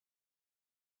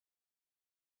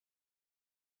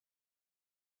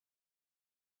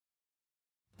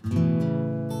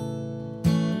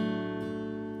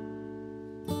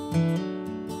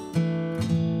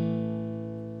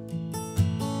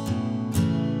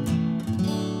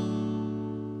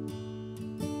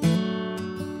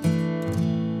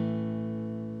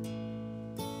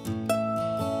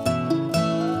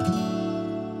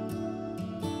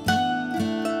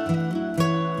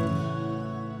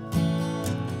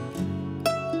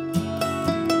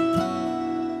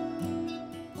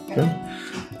Good.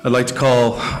 I'd like to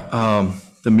call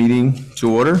the meeting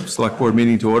to order, Select Board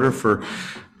meeting to order for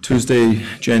Tuesday,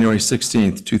 January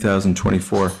 16th,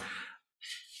 2024.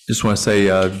 Just want to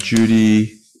say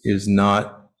Judy is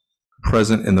not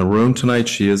present in the room tonight.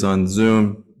 She is on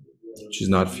Zoom. She's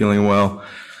not feeling well.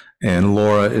 And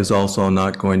Laura is also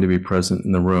not going to be present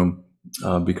in the room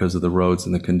because of the roads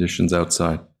and the conditions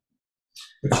outside.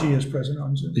 But she is present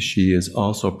on Zoom. She is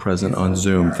also present on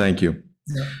Zoom. Thank you.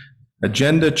 Yeah.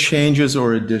 Agenda changes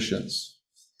or additions.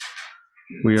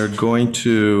 We are going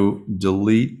to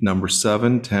delete number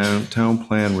 7, town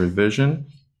plan revision.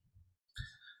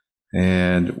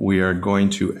 And we are going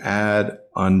to add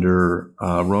under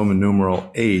Roman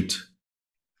numeral 8,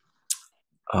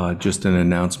 just an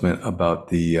announcement about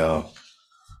the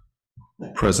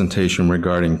presentation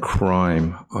regarding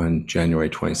crime on January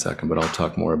 22nd, but I'll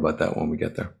talk more about that when we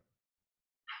get there.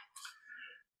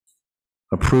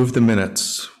 Approve the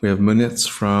minutes. We have minutes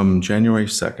from January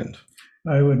 2nd.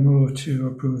 I would move to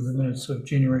approve the minutes of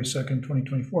January 2nd,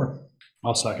 2024.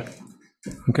 I'll second.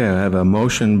 Okay, I have a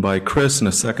motion by Chris and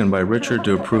a second by Richard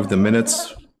to approve the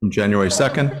minutes from January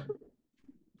 2nd.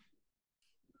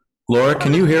 Laura,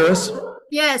 can you hear us?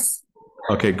 Yes.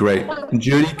 Okay, great. And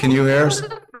Judy, can you hear us?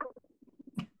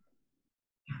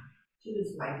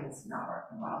 Judy's mic is not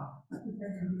working well.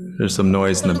 There's some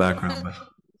noise in the background.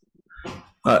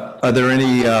 Are there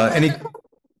any,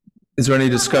 is there any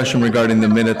discussion regarding the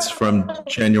minutes from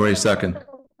January 2nd?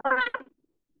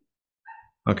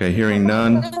 Okay, hearing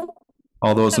none.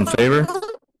 All those in favor?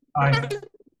 Aye.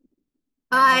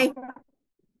 Aye.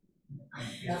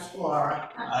 Yes, Laura.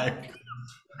 Aye.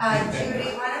 Judy,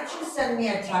 why don't you send me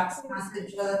a text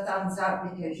message with a thumbs up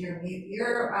because your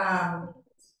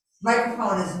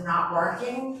microphone is not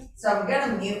working, so I'm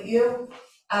gonna mute you.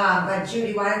 But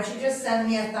Judy, why don't you just send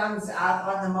me a thumbs up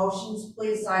on the motions,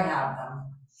 please? I have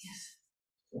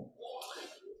them.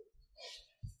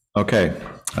 Okay,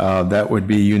 that would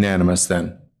be unanimous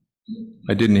then.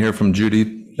 I didn't hear from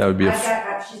Judy. That would be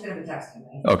She's gonna be texting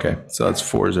me. okay, so that's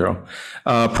 4-0.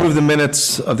 Approve the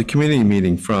minutes of the community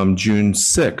meeting from June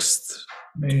 6th,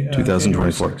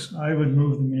 2024. I would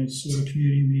move the minutes of the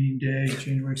community meeting day,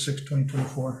 January 6th,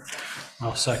 2024.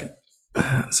 I'll second.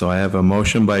 So I have a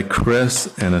motion by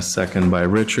Chris and a second by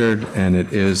Richard, and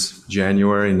it is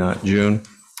January, not June.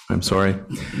 I'm sorry.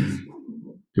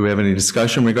 Do we have any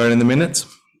discussion regarding the minutes?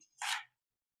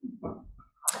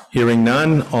 Hearing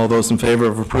none, all those in favor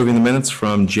of approving the minutes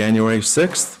from January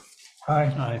 6th? Aye.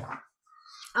 Aye.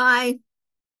 Aye.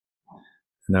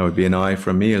 And that would be an aye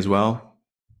from me as well.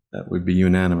 That would be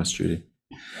unanimous, Judy.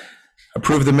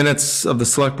 Approve the minutes of the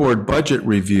Select Board budget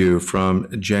review from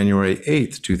January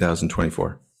 8th,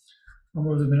 2024. I'll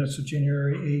move the minutes of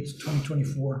January 8th,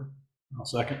 2024. I'll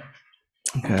second.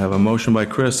 Okay, I have a motion by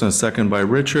Chris and a second by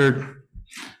Richard.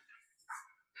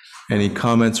 Any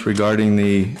comments regarding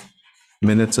the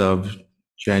minutes of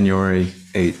January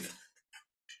 8th?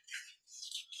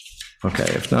 Okay,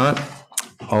 if not,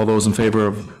 all those in favor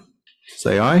of,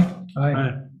 say aye.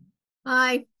 Aye.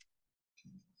 Aye.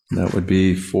 That would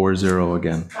be 4-0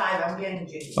 again. 5, I'm getting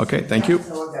Judy. Okay, thank you.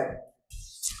 So we're good.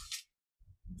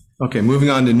 Okay, moving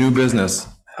on to new business.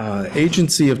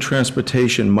 Agency of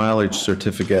Transportation mileage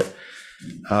certificate.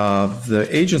 The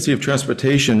Agency of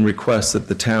Transportation requests that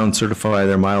the town certify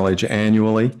their mileage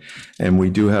annually, and we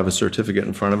do have a certificate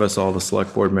in front of us. All the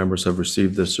Select Board members have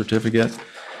received the certificate.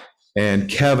 And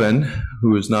Kevin,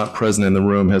 who is not present in the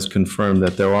room, has confirmed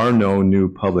that there are no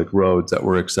new public roads that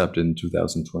were accepted in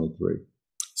 2023.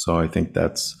 So I think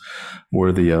that's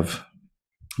worthy of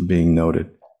being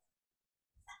noted.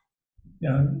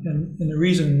 Yeah, and the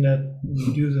reason that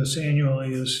we do this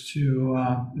annually is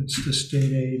to, it's the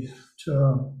state aid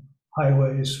to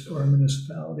highways or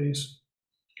municipalities.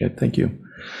 Okay, thank you.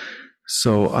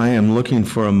 So I am looking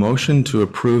for a motion to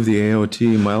approve the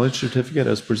AOT mileage certificate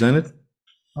as presented.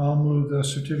 I'll move the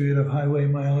certificate of highway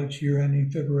mileage year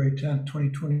ending February 10th,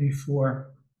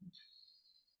 2024.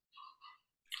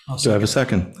 Do I have a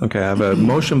second? Okay, I have a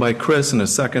motion by Chris and a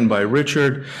second by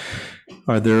Richard.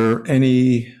 Are there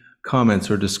any comments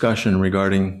or discussion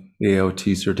regarding the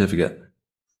AOT certificate?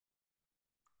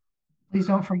 Please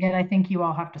don't forget, I think you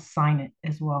all have to sign it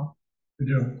as well. We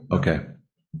do. Okay,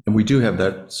 and we do have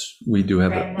that. We do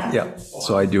have it. Yeah,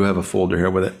 so I do have a folder here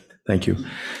with it. Thank you.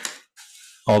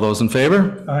 All those in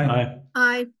favor? Aye. Aye.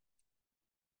 Aye.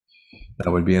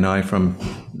 That would be an aye from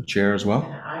the chair as well.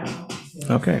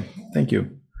 Okay, thank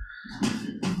you.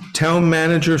 Town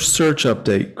manager search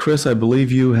update. Chris, I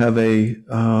believe you have an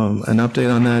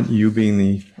update on that, you being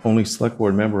the only Select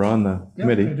Board member on the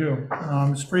committee. I do.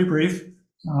 It's pretty brief.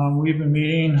 We've been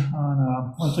meeting on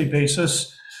a monthly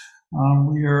basis.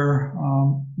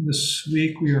 This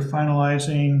week, we are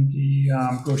finalizing the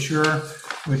brochure,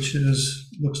 which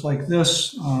looks like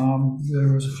this.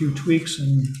 There was a few tweaks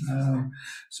and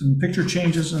some picture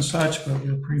changes and such, but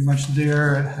we're pretty much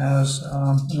there. It has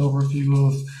an overview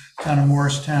of town of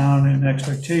Morristown and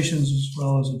expectations, as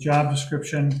well as a job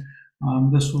description.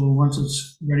 This will, once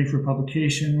it's ready for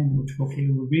publication, which hopefully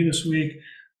will be this week,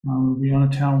 will be on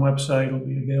the town website. It'll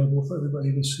be available for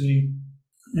everybody to see.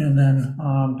 And then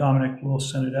Dominic will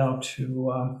send it out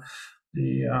to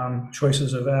the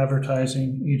choices of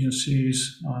advertising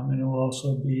agencies, and it will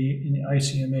also be in the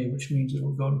ICMA, which means it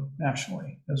will go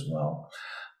nationally as well.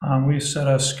 We set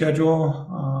a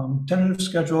schedule, tentative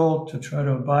schedule to try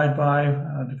to abide by,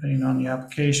 depending on the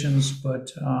applications,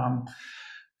 but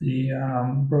the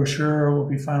brochure will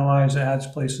be finalized, ads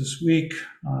placed this week.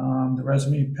 The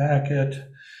resume packet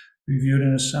reviewed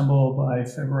and assembled by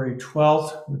February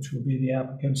 12th, which will be the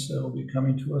applicants that will be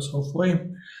coming to us, hopefully.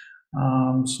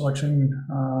 Selection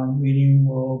meeting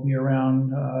will be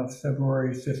around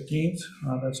February 15th.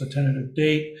 That's a tentative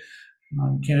date.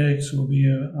 Candidates will be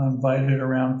invited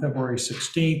around February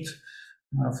 16th.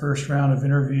 First round of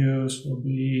interviews will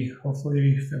be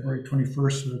hopefully February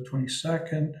 21st or the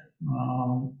 22nd.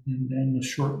 And then the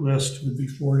short list would be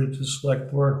forwarded to the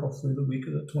select board, hopefully the week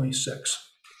of the 26th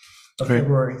of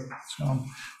February. So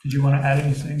did you want to add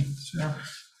anything, Sarah?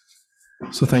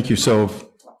 So thank you. So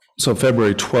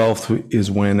February 12th is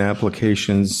when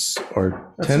applications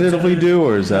are tentatively due,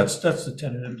 or is that? That's the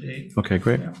tentative date. Okay,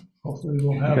 great. Yeah. Hopefully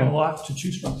we'll have a lot to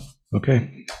choose from.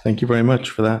 Okay, thank you very much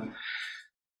for that.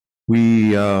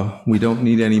 We don't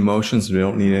need any motions. We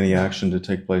don't need any action to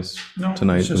take place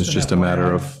tonight. It's just a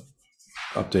matter of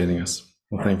updating us.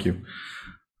 Well, thank you.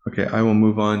 Okay, I will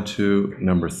move on to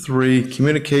number 3,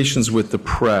 communications with the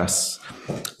press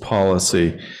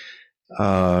policy.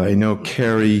 I know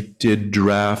Carrie did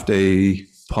draft a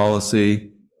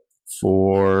policy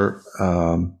for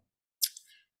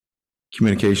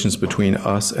communications between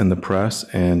us and the press,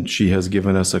 and she has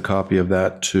given us a copy of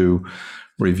that to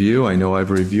review. I know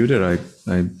I've reviewed it.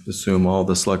 I assume all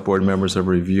the select board members have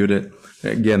reviewed it.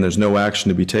 Again, there's no action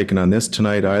to be taken on this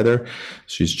tonight either.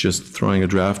 She's just throwing a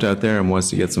draft out there and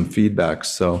wants to get some feedback.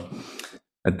 So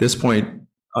at this point,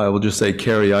 I will just say,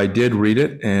 Carrie, I did read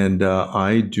it, and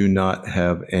I do not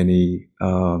have any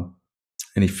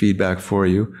feedback for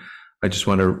you. I just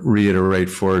want to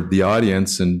reiterate for the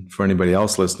audience and for anybody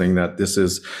else listening that this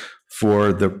is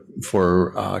for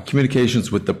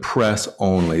communications with the press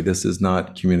only. This is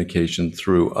not communication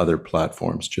through other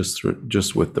platforms, just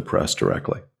with the press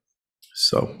directly.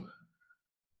 So,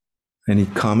 any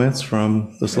comments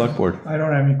from the select board? I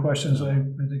don't have any questions. I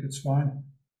think it's fine.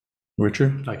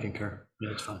 Richard? I concur.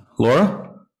 Yeah, it's fine.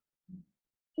 Laura?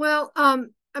 Well, I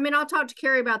mean, I'll talk to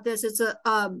Carrie about this. It's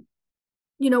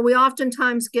we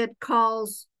oftentimes get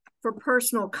calls for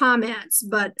personal comments,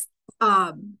 but,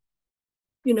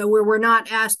 where we're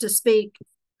not asked to speak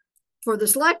for the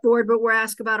select board, but we're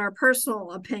asked about our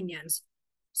personal opinions.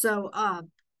 So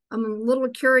I'm a little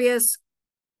curious,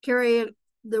 Carrie,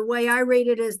 the way I read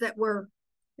it is that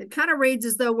it kind of reads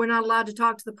as though we're not allowed to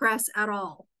talk to the press at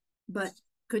all. But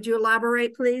could you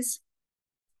elaborate, please?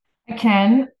 I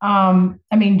can.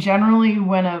 Generally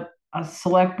when a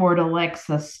select board elects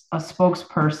a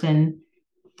spokesperson,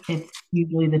 it's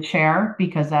usually the chair,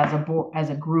 because as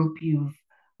a group you've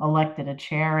elected a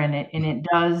chair, and it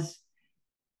does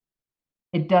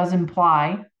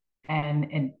imply, and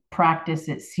in practice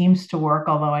it seems to work,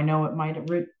 although I know it might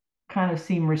kind of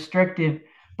seem restrictive,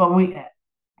 but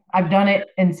I've done it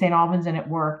in St. Albans and it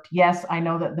worked. Yes, I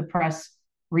know that the press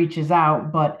reaches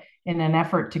out, but in an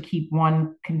effort to keep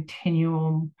one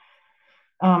continuum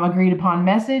agreed upon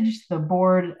message, the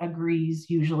board agrees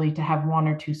usually to have 1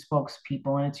 or 2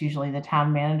 spokespeople, and it's usually the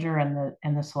town manager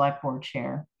and the select board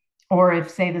chair. Or if,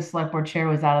 say, the select board chair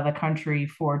was out of the country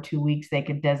for 2 weeks, they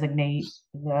could designate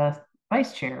the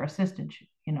vice chair, assistant,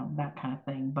 that kind of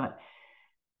thing. But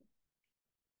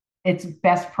it's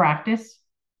best practice.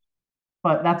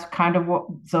 But that's kind of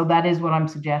so that is what I'm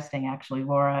suggesting, actually,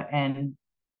 Laura. And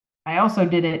I also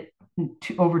did it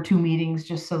over 2 meetings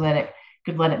just so that it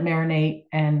could let it marinate,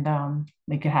 and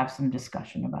we could have some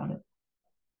discussion about it.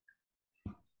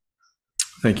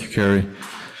 Thank you, Carrie.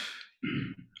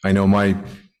 I know my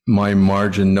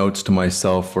margin notes to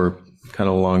myself were kind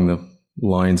of along the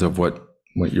lines of what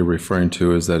you're referring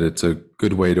to, is that it's a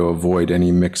good way to avoid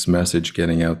any mixed message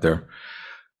getting out there,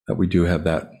 that we do have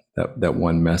that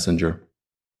one messenger,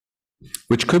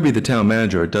 which could be the town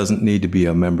manager. It doesn't need to be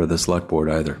a member of the select board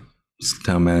either. The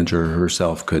town manager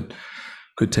herself could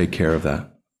take care of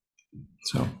that.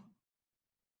 So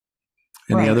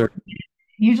any Right. other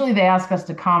usually they ask us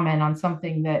to comment on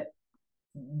something that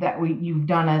you've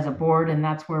done as a board, and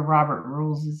that's where Robert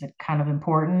rules is kind of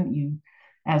important. You,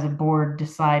 as a board,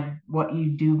 decide what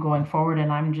you do going forward,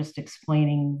 and I'm just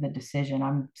explaining the decision.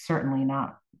 I'm certainly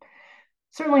not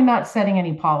setting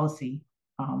any policy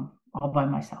all by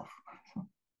myself.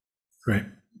 Great.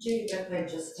 Judy Bickford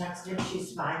just texted,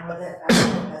 she's fine with it.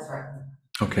 That's right.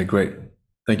 Okay, great.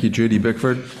 Thank you, Judy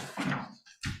Bickford.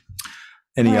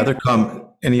 Any other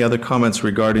comments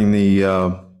regarding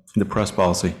the press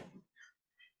policy?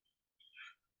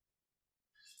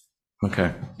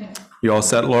 Okay. You all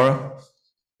set, Laura?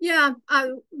 Yeah,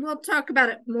 we'll talk about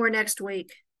it more next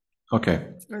week Okay.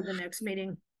 or the next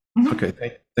meeting. Okay,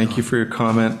 thank you for your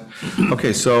comment.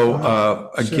 Okay,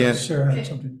 so again, Sarah had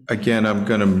something. I'm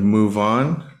going to move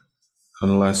on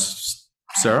unless,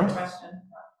 Sarah?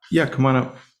 Yeah, come on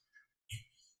up.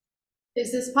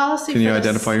 Is this policy? Can you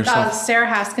identify yourself? Sarah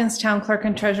Haskins, Town Clerk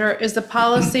and Treasurer. Is the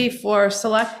policy for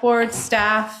select board,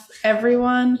 staff,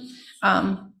 everyone?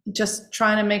 Just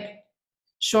trying to make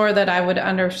sure that I would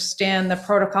understand the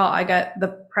protocol. I got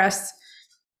the press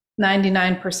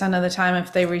 99% of the time.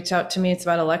 If they reach out to me, it's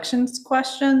about elections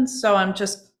questions. So I'm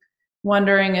just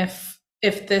wondering if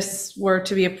this were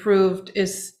to be approved,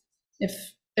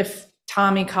 if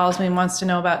Tommy calls me and wants to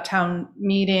know about town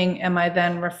meeting, am I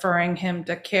then referring him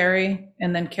to Carrie,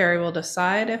 and then Carrie will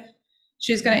decide if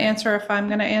she's going to answer, if I'm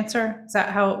going to answer? Is that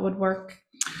how it would work?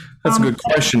 That's a good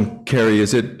question, Carrie.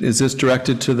 Is this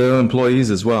directed to the employees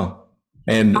as well?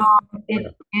 And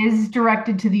it is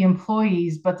directed to the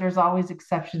employees, but there's always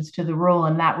exceptions to the rule,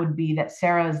 and that would be that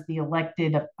Sarah is the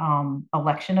elected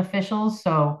election officials.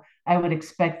 So I would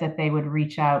expect that they would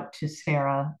reach out to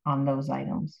Sarah on those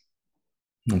items.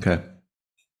 Okay.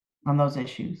 On those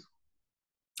issues.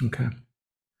 Okay.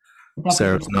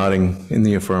 Sarah's nodding in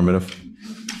the affirmative.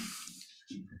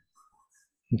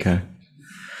 Okay.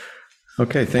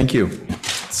 Okay, thank you.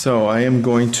 So I am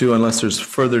going to, unless there's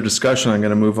further discussion, I'm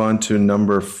going to move on to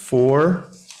number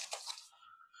 4.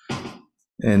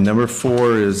 And number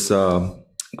 4 is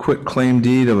quit claim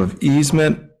deed of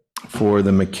easement for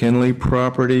the McKinley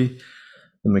property.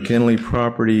 The McKinley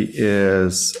property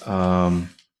is on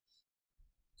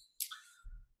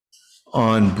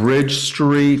Bridge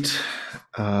Street.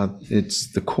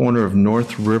 It's the corner of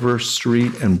North River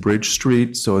Street and Bridge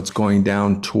Street, so it's going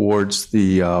down towards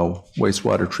the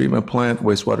wastewater treatment plant.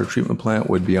 Wastewater treatment plant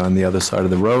would be on the other side of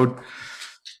the road.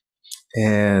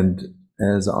 And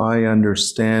as I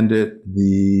understand it,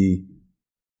 the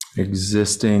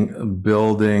existing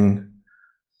building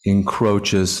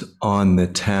encroaches on the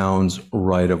town's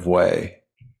right-of-way.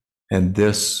 And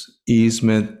this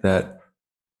easement that,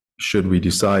 should we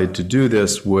decide to do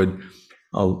this, would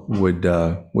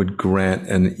grant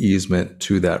an easement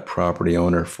to that property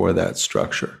owner for that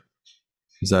structure.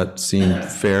 Does that seem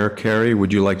fair, Carrie?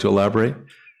 Would you like to elaborate?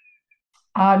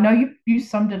 No, you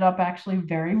summed it up actually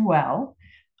very well.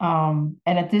 And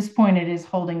at this point, it is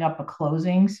holding up a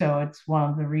closing, so it's one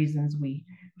of the reasons we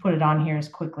put it on here as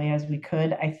quickly as we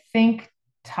could. I think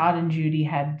Todd and Judy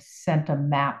had sent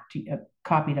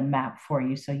copied a map for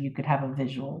you so you could have a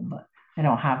visual, but I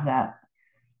don't have that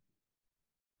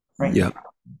right now.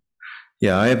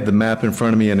 Yeah, I have the map in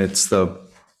front of me, and it's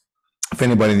if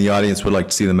anybody in the audience would like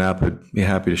to see the map, I'd be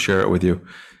happy to share it with you.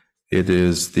 It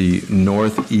is the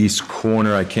northeast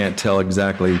corner. I can't tell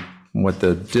exactly what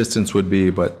the distance would be,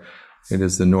 but it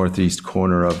is the northeast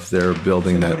corner of their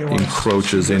building that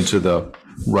encroaches into the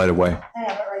right-of-way. I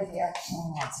have it right here.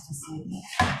 Who wants to see me?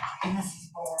 And this is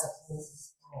where this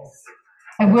is.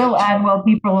 I will add, while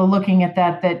people are looking at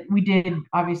that we did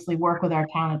obviously work with our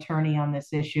town attorney on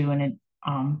this issue, and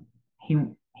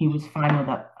he was fine with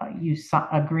you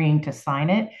agreeing to sign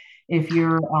it. If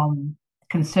you're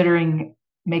considering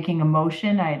making a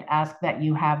motion, I'd ask that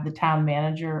you have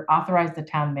authorize the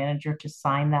town manager to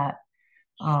sign that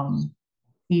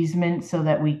easement so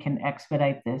that we can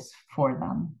expedite this for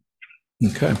them.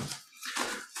 Okay,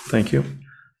 thank you.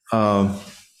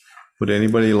 Would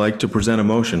anybody like to present a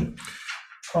motion?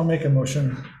 I'll make a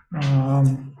motion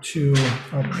to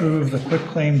approve the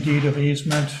quitclaim deed of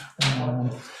easement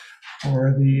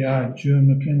for the June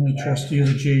McKinley trustee of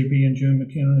the JB and June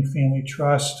McKinley Family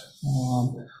Trust,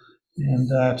 and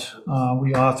that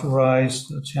we authorize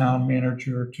the town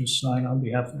manager to sign on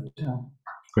behalf of the town.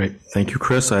 Great, thank you,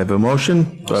 Chris. I have a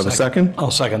motion. Do I have a second?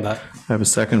 I'll second that. I have a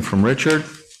second from Richard.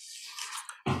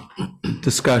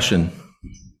 Discussion.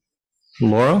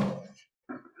 Laura?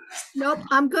 Nope,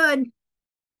 I'm good.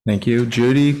 Thank you.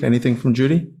 Judy, anything from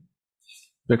Judy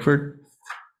Bickford?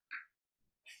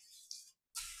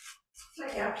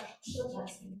 Yeah, she'll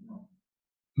text me.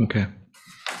 Okay.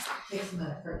 Takes a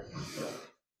minute for it to come through.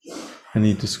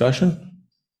 Any discussion?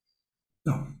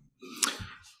 No.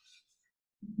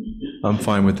 I'm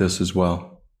fine with this as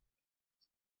well.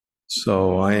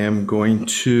 So I am going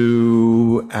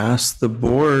to ask the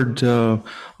board,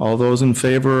 all those in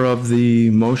favor of the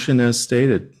motion as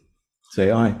stated,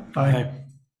 say aye. Aye.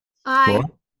 I, Laura?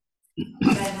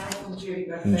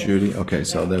 And Judy, okay,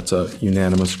 so that's a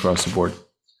unanimous across the board.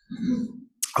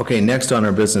 Okay, next on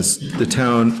our business, the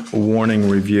town warning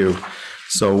review.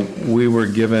 So we were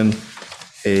given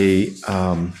a,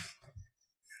 I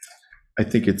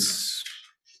think it's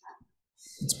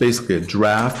basically a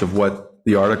draft of what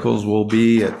the articles will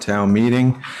be at town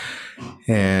meeting.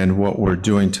 And what we're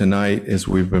doing tonight is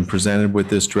we've been presented with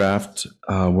this draft.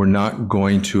 We're not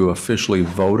going to officially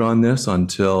vote on this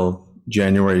until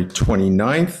January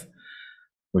 29th,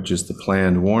 which is the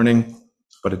planned warning,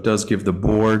 but it does give the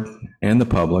board and the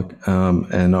public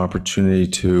an opportunity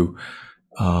to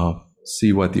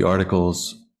see what the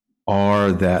articles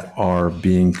are that are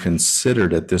being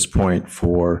considered at this point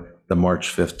for the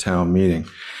March 5th town meeting.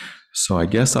 So I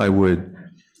guess I would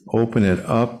open it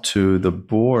up to the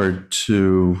board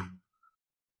to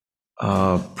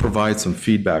provide some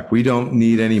feedback. We don't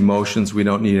need any motions. We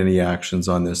don't need any actions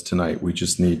on this tonight. We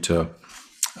just need to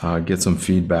get some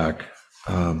feedback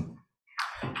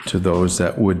to those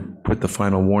that would put the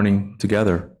final warning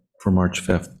together for March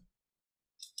 5th.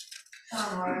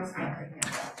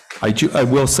 I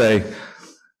will say,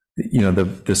 you know,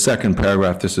 the second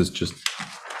paragraph, this is just,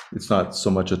 it's not so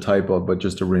much a typo, but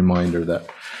just a reminder that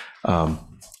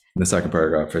the second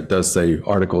paragraph, it does say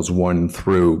articles 1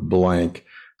 through blank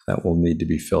that will need to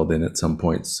be filled in at some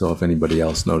point. So if anybody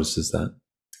else notices that,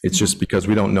 it's just because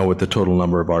we don't know what the total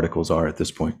number of articles are at this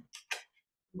point.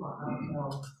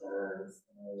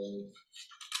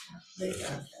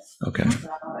 Okay.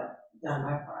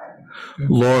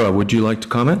 Laura, would you like to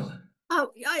comment? oh,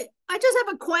 I just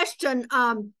have a question.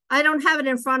 I don't have it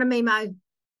in front of me. My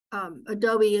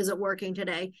Adobe isn't working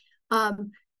today.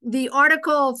 The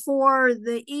article for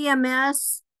the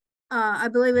EMS, I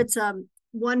believe it's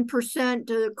 1%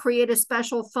 to create a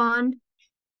special fund.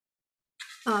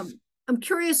 I'm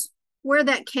curious where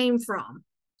that came from.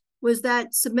 Was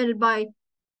that submitted by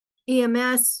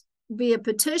EMS via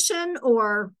petition,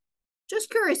 or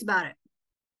just curious about it?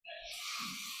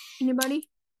 Anybody?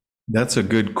 That's a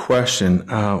good question.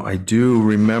 I do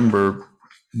remember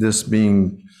this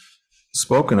being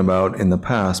spoken about in the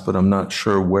past, but I'm not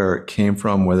sure where it came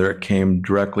from, whether it came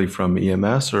directly from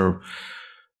EMS or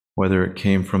whether it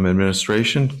came from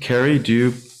administration. Carrie, do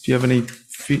you have any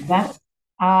feedback?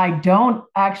 I don't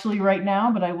actually right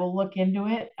now, but I will look into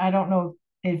it. I don't know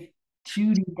if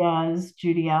Judy does,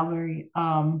 Judy Albury.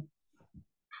 I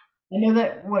know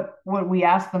that what we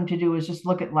asked them to do is just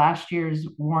look at last year's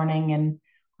warning and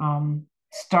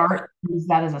use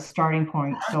that as a starting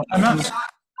point. So I'm not,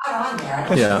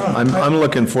 Yeah, I'm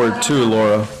looking for it too,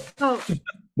 Laura. Oh,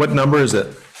 What number is it?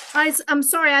 I'm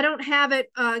sorry, I don't have it.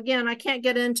 Again, I can't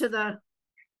get into the.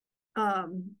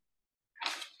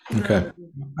 Okay.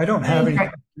 I don't have any.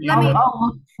 I'll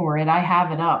look for it. I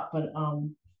have it up, but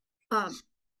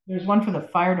there's one for the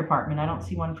fire department. I don't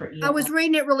see one for EMS. I was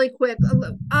reading it really quick.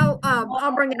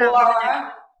 I'll bring it up.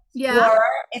 Laura, Yeah. Laura,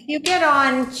 if you get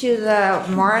on to the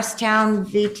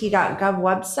morristownvt.gov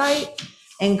website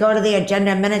and go to the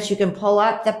agenda minutes, you can pull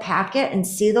up the packet and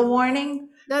see the warning.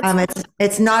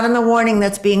 It's not in the warning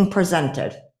that's being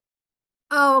presented.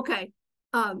 Oh, okay.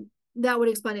 That would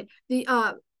explain it.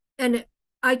 And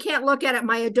I can't look at it.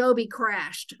 My Adobe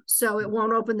crashed, so it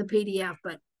won't open the PDF.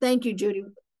 But thank you, Judy.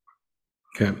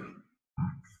 Okay.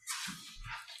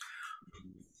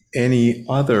 Any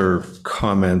other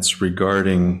comments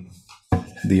regarding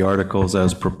the articles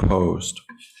as proposed?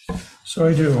 So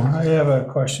I do. I have a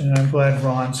question, and I'm glad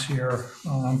Ron's here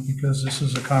because this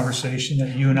is a conversation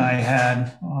that you and I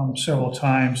had several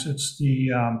times. It's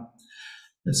the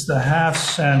half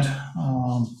cent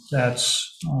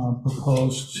that's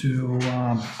proposed to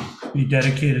be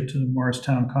dedicated to the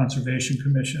Morristown Conservation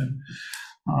Commission.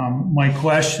 My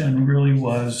question really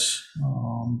was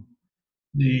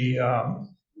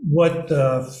what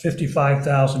the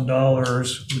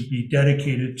 $55,000 would be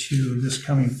dedicated to this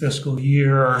coming fiscal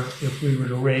year if we were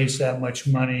to raise that much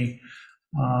money,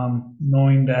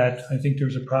 knowing that I think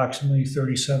there's approximately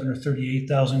 $37,000 or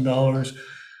 $38,000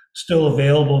 still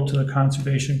available to the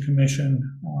Conservation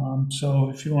Commission. So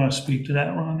if you want to speak to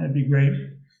that, Ron, that'd be great.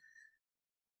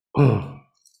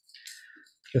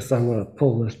 Guess I'm going to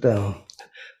pull this down.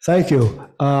 Thank you.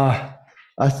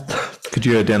 Could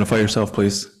you identify yourself,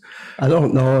 please? I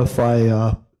don't know if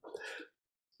I,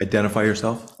 Identify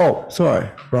yourself? oh, sorry,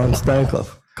 Ron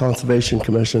Stancliffe, Conservation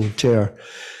Commission Chair.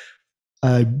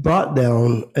 I brought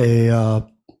down a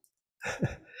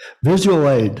visual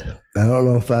aid. I don't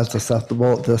know if that's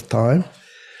acceptable at this time,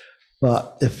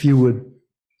 but if you would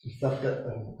accept it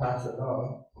and pass it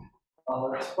on,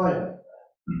 I'll explain it.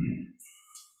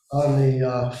 On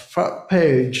the front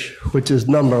page, which is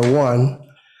number 1,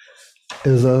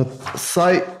 is a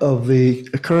site of the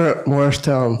current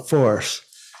Morristown forest.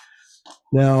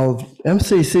 Now,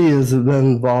 MCC has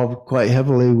been involved quite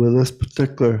heavily with this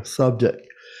particular subject.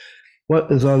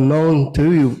 What is unknown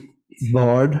to you,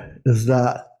 board, is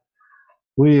that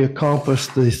we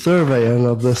accomplished the surveying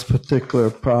of this particular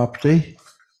property.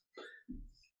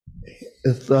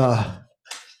 It's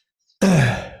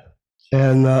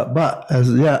but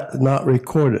as yet not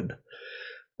recorded.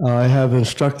 I have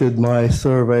instructed my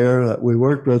surveyor that we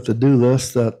worked with to do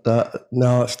this, that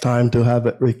now it's time to have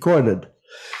it recorded.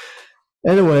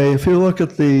 Anyway, if you look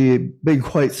at the big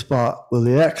white spot with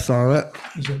the X on it.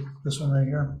 Is it this one right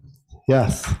here?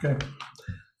 Yes. Okay.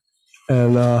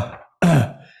 And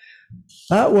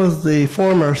that was the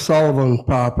former Sullivan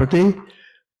property.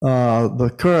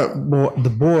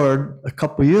 The board a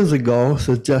couple years ago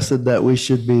suggested that we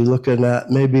should be looking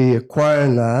at maybe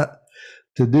acquiring that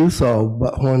to do so.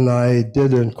 But when I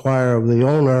did inquire of the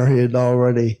owner, he had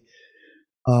already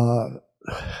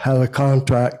had a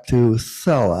contract to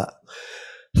sell that.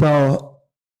 So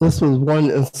this was one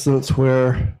instance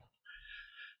where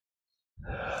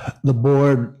the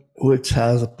board, which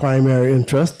has a primary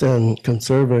interest in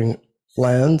conserving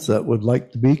lands that would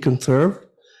like to be conserved,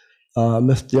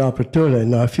 missed the opportunity.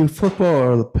 Now, if you flip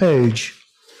over the page,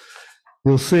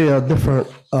 you'll see a different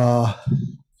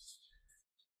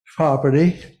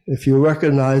property. If you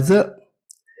recognize it,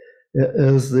 it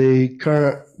is the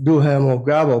current Duhamel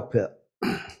gravel pit.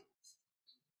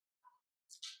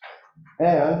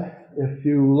 And if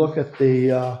you look at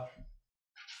the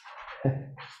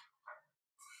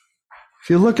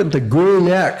green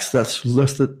X that's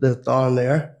listed, that's on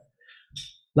there,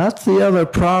 that's the other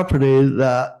property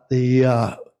that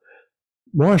the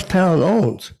Morristown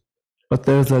owns. But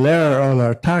there's an error on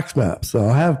our tax map, so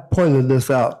I have pointed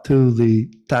this out to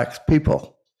the tax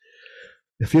people.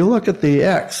 If you look at the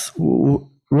X,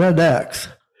 red X,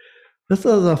 this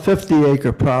is a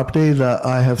 50-acre property that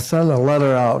I have sent a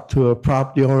letter out to a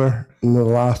property owner in the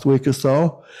last week or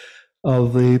so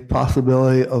of the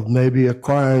possibility of maybe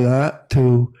acquiring that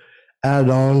to add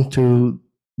on to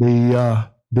the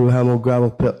Duhamel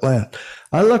gravel pit land.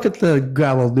 I look at the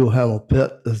gravel Duhamel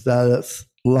pit as that it's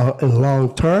in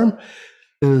long term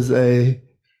is a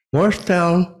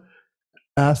Morristown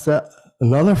asset,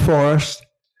 another forest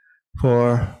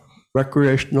for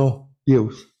recreational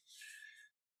use.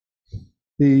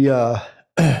 The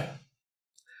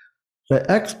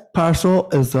X parcel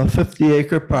is a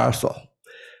 50-acre parcel.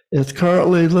 It's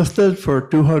currently listed for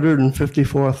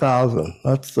 $254,000.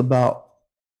 That's about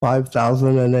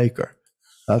 $5,000 an acre.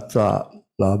 That's not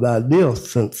a bad deal,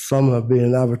 since some are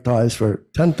being advertised for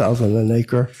 $10,000 an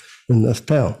acre in this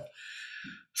town.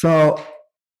 So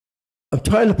I'm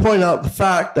trying to point out the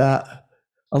fact that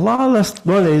a lot of this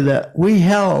money that we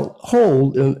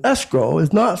hold in escrow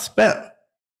is not spent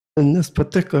in this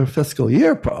particular fiscal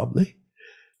year, probably.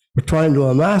 We're trying to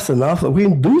amass enough that we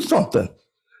can do something.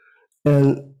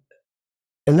 And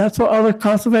that's what other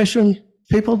conservation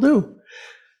people do.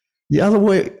 The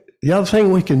other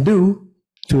thing we can do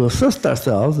to assist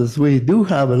ourselves is we do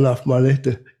have enough money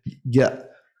to get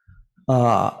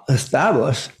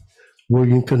established. We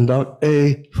can conduct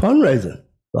a fundraising.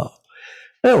 So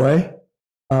anyway,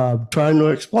 I'm trying to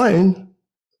explain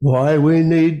why we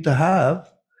need to have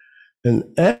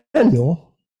an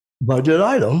annual budget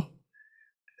item.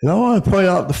 And I want to point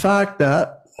out the fact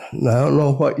that, and I don't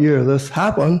know what year this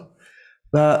happened,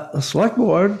 that the select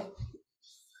board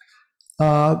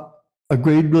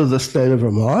agreed with the state of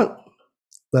Vermont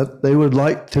that they would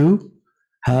like to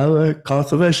have a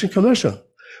conservation commission.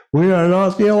 We are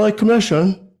not the only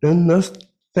commission in this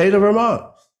state of Vermont.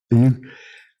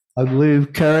 I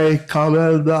believe Carrie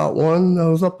commented about one that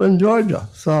was up in Georgia.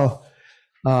 So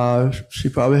she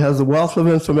probably has a wealth of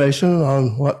information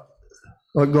on what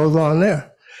goes on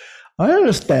there. I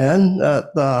understand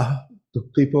that the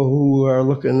people who are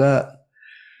looking at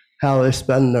how they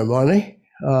spend their money,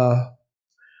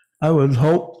 I would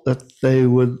hope that they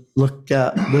would look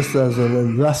at this as an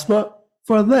investment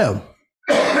for them.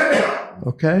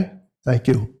 Okay, thank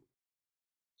you.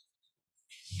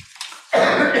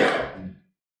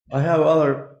 I have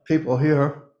other people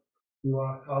here. You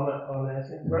want to comment on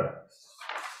anything, Brett?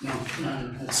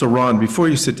 So Ron, before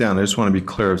you sit down, I just want to be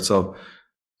clear. So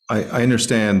I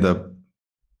understand the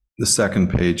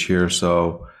second page here.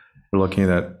 So we're looking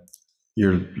at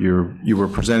you were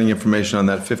presenting information on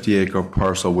that 50-acre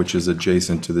parcel, which is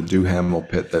adjacent to the Duhamel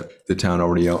pit that the town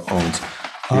already owns.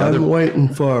 I'm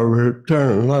waiting for a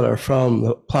return letter from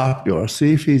the popular,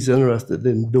 see if he's interested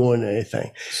in doing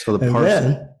anything. So the And parcel,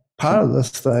 then part of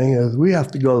this thing is we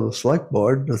have to go to the select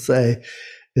board to say,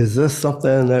 is this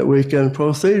something that we can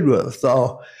proceed with?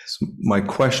 So my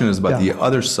question is about the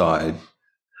other side.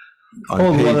 On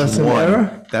Oh, the one page that's in 1,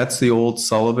 error? that's the old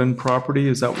Sullivan property,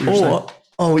 is that what you're saying?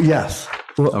 oh, yes.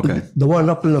 Okay. The one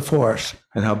up in the forest,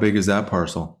 And how big is that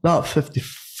parcel? about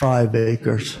 55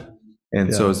 acres.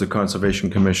 And so is the Conservation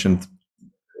Commission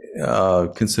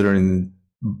considering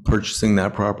purchasing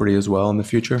that property as well in the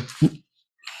future?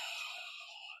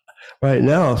 Right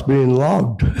now, it's being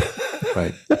logged.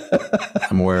 Right.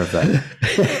 I'm aware of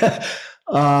that.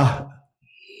 I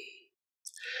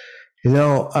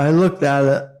looked at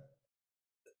it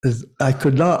as I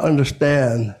could not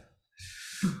understand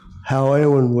how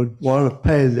anyone would want to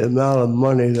pay the amount of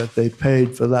money that they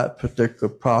paid for that particular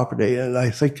property. And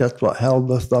I think that's what held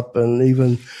us up in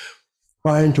even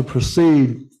trying to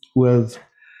proceed with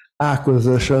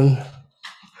acquisition.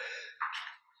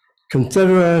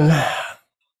 Considering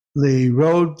the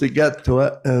road to get to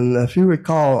it, and if you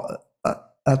recall,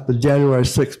 at the January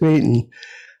 6th meeting,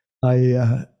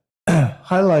 I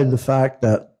highlighted the fact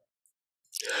that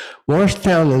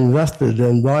Morristown invested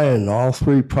in buying all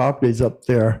 3 properties up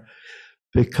there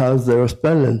because they were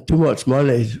spending too much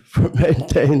money for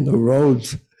maintaining the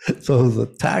roads. So the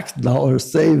tax dollar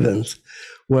savings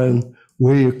when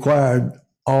we acquired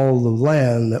all the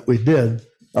land that we did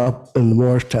up in the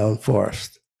Morristown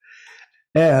forest.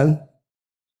 And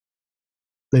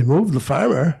they moved the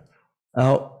farmer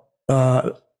out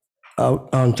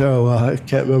onto, I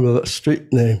can't remember the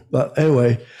street name, but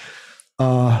anyway,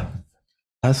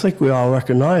 I think we all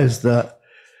recognize that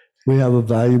we have a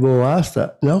valuable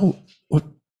asset. No,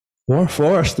 more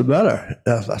forest, the better.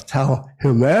 That's how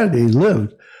humanity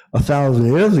lived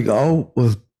 1,000 years ago,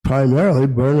 was primarily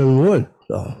burning wood.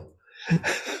 So.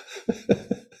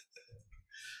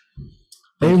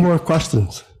 Any more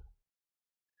questions?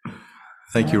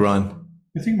 Thank you, Ron.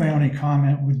 I think my only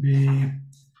comment would be,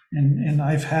 and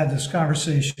I've had this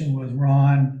conversation with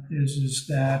Ron, is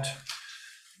that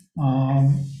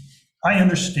I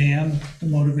understand the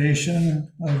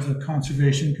motivation of the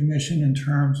Conservation Commission in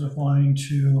terms of wanting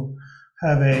to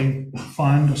have a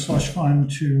fund, a slush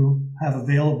fund to have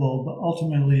available, but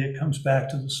ultimately it comes back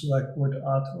to the select board to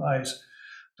authorize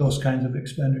those kinds of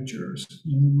expenditures.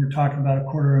 And we're talking about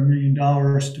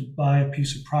 $250,000 to buy a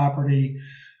piece of property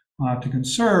to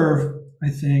conserve. I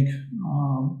think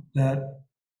that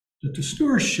the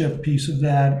stewardship piece of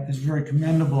that is very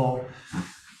commendable,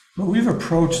 but we've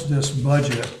approached this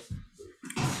budget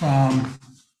from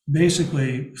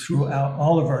basically throughout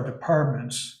all of our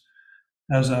departments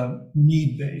as a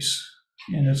need base,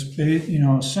 and it's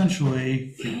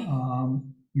essentially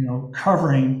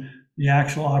covering the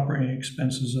actual operating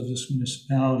expenses of this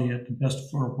municipality at the best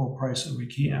affordable price that we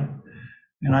can.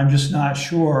 And I'm just not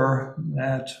sure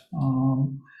that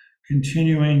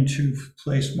continuing to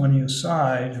place money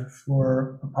aside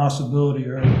for a possibility,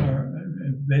 or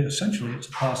essentially it's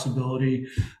a possibility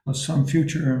of some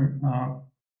future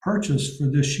purchase for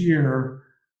this year,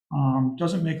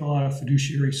 doesn't make a lot of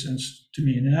fiduciary sense to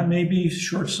me. And that may be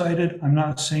short-sighted. I'm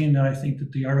not saying that I think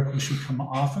that the article should come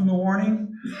off in the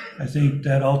warning. I think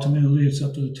that ultimately it's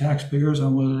up to the taxpayers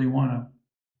on whether they want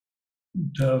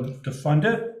to fund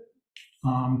it.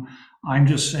 I'm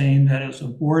just saying that as a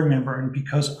board member, and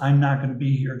because I'm not going to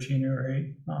be here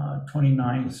January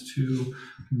 29th to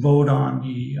vote on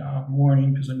the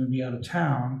warning because I'm going to be out of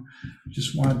town,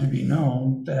 just wanted to be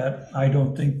known that I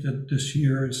don't think that this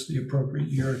year is the appropriate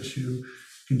year to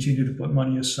continue to put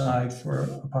money aside for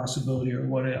a possibility or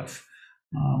what if.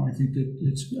 I think that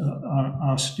it's an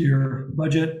austere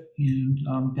budget, and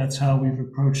that's how we've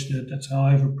approached it. That's how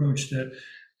I've approached it.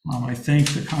 I thank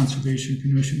the Conservation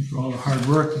Commission for all the hard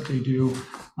work that they do,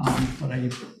 but I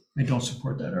don't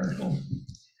support that article.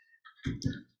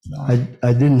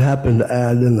 I didn't happen to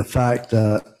add in the fact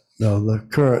that the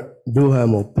current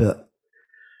Duhamel pit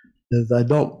is, I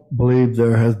don't believe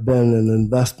there has been an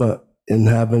investment in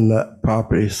having that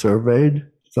property surveyed.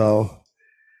 So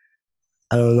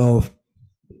I don't know if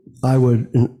I would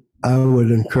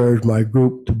encourage my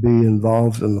group to be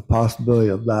involved in the possibility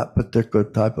of that particular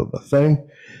type of a thing,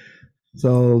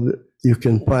 so you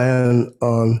can plan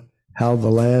on how the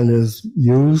land is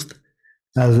used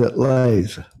as it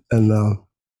lays. And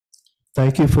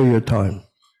thank you for your time.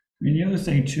 I mean, the other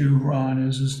thing too, Ron,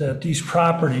 is that these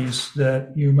properties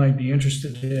that you might be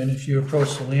interested in, if you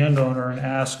approach the landowner and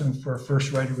ask them for a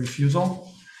first right of refusal,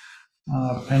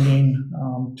 pending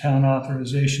town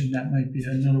authorization, that might be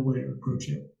another way to approach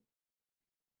it.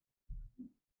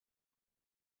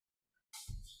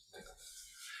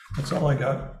 That's all I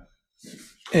got.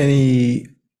 Any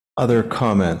other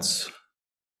comments?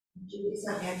 Julie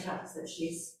sent me a text that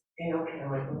she's okay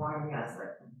with the warning as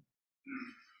written.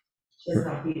 She does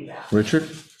not feedback. Richard?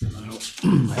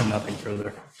 I have nothing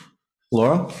further.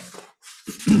 Laura?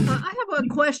 I have a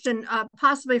question,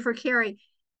 possibly for Carrie.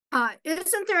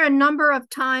 Isn't there a number of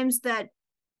times that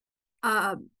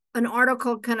an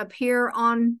article can appear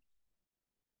on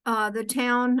the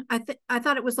town? I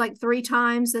thought it was like 3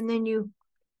 times, and then you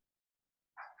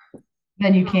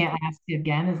can't ask it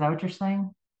again. Is that what you're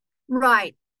saying?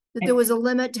 right, that there was a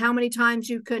limit to how many times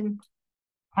you can.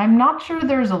 I'm not sure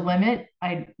there's a limit.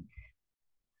 I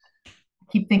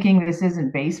keep thinking this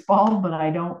isn't baseball, but I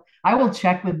will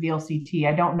check with VLCT.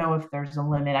 I don't know if there's a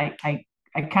limit. I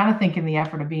kind of think in the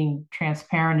effort of being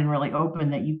transparent and really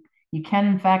open that you can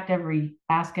in fact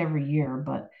ask every year,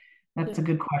 but that's a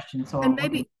good question. So and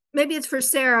maybe it's for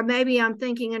Sarah. Maybe I'm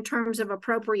thinking in terms of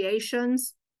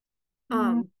appropriations,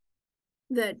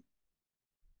 that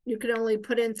you could only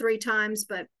put in 3 times,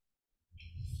 but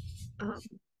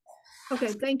okay,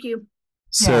 thank you.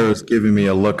 Sarah's giving me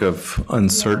a look of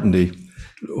uncertainty.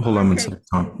 Hold on one second,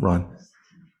 Tom, Ron.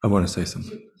 I want to say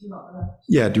something.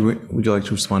 Yeah, would you like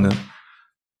to respond to that?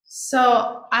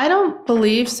 So I don't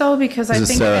believe so, because I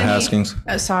think Sarah Haskins.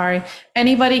 Sorry,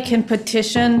 anybody can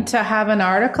petition to have an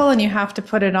article, and you have to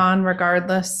put it on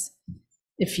regardless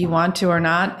if you want to or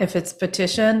not, if it's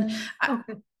petition.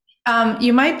 Okay.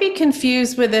 You might be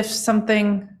confused with if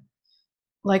something,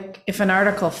 like if an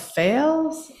article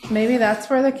fails, maybe that's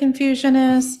where the confusion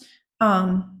is.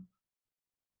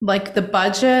 Like the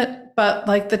budget, but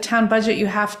like the town budget, you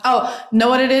have, know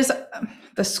what it is?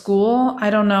 The school, I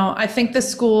don't know. I think the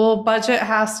school budget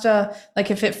has to,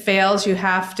 like if it fails, you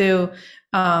have to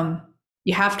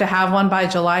have one by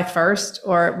July 1st,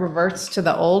 or it reverts to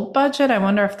the old budget. I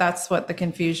wonder if that's what the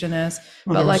confusion is.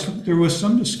 Well, but there was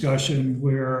some discussion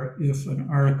where if an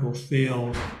article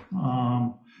failed,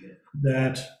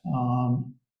 that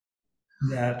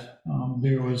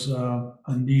there was a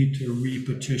need to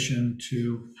re-petition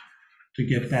to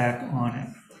get back on it.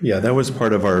 Yeah, that was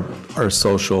part of our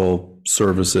social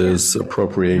services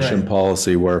appropriation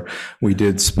policy, where we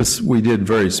did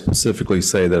very specifically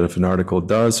say that if an article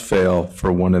does fail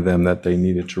for one of them, that they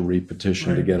needed to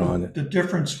re-petition to get on it. The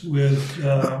difference with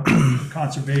the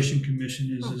Conservation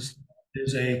Commission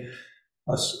is a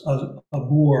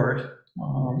board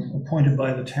appointed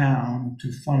by the town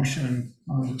to function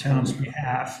on the town's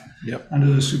behalf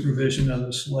under the supervision of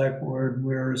the select board,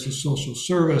 whereas the social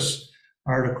service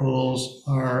articles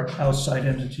are outside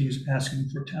entities asking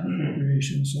for town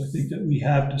appropriations. So I think that we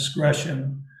have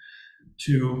discretion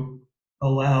to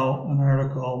allow an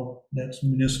article that's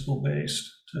municipal based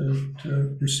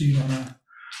to proceed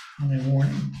on a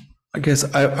warning. I guess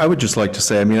I would just like to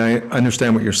say, I mean, I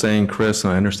understand what you're saying, Chris,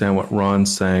 and I understand what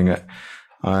Ron's saying.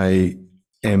 I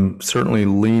am certainly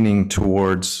leaning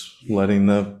towards letting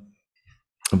the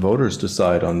voters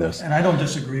decide on this. And I don't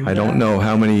disagree with that. I don't know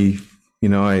how many,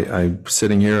 I'm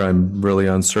sitting here, I'm really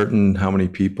uncertain how many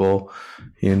people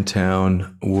in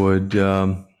town would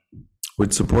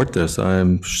support this.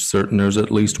 I'm certain there's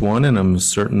at least one, and I'm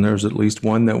certain there's at least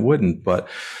one that wouldn't. But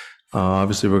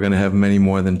obviously, we're going to have many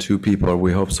more than 2 people, or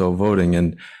we hope so, voting.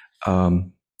 And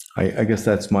I guess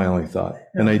that's my only thought.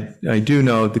 And I do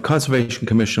know the Conservation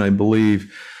Commission, I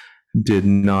believe,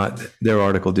 their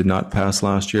article did not pass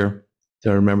last year. Do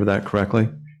I remember that correctly?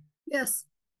 Yes.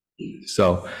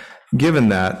 So given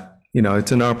that,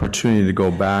 it's an opportunity to go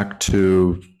back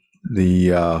to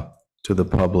the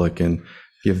public and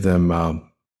give them a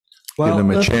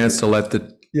chance to let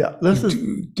the. Yeah, this is,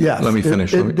 yes. Let me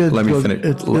finish. Let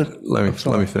me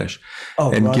finish.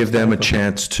 And give them a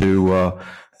chance to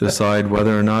decide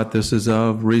whether or not this is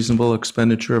a reasonable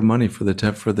expenditure of money for the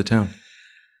town.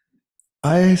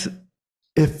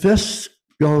 If this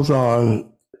goes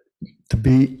on to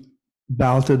be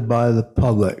balloted by the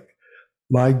public,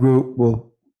 my group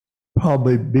will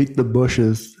probably beat the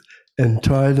bushes and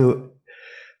try to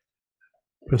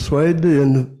persuade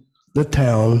the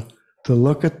town to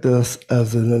look at this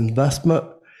as an investment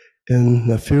in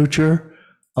the future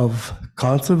of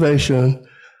conservation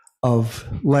of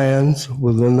lands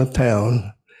within the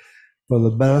town for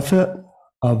the benefit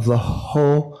of the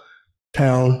whole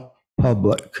town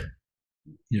public.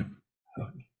 Yep.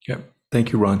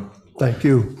 Thank you, Ron. Thank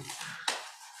you.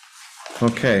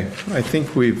 Okay, I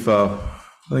think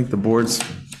the board's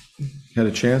had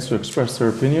a chance to express their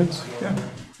opinions. Yeah.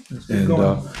 And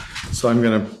so I'm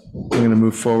gonna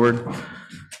move forward.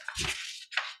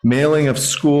 Mailing of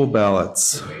school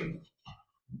ballots.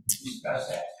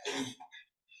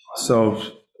 So,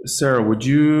 Sarah, do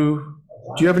you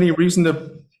have any reason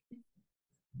to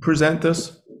present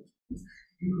this?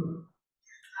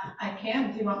 I can,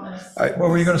 if you want me to.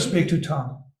 What were you going to speak to,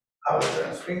 Tom? I was going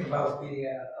to speak about the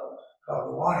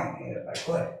warning here, if I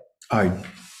could. I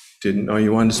didn't know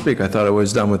you wanted to speak. I thought I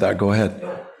was done with that. Go ahead.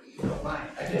 No, you don't mind.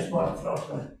 I just want to throw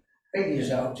some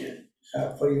figures out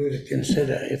for you to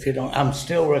consider. If you don't, I'm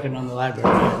still working on the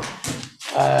library.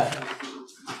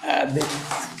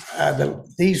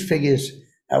 These figures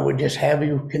I would just have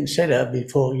you consider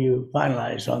before you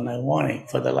finalize on the warning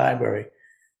for the library.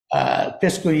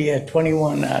 Fiscal year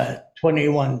 21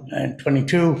 and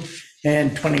 22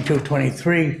 and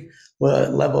 22-23 were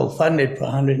level funded for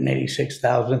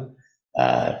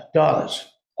 $186,000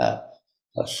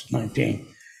 plus 19.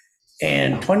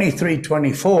 And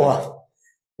 23-24,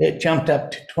 it jumped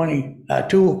up to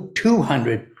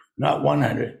 200, not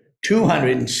 100,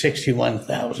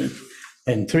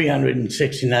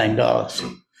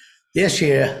 $261,369. This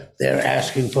year, they're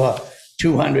asking for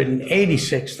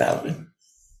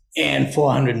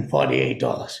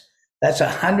 $286,448. That's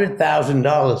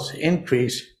 $100,000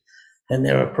 increase in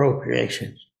their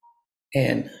appropriations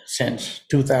and since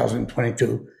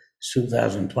 2022,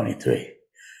 2023.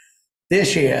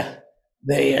 This year,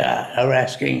 they are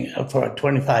asking for a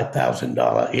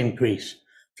 $25,000 increase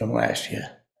from last year.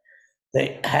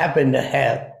 They did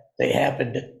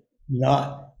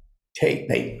not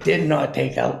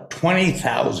take out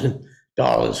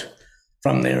 $20,000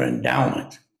 from their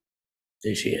endowment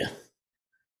this year.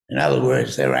 In other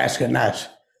words, they're asking us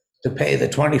to pay the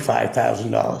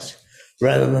 $25,000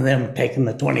 rather than them taking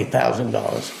the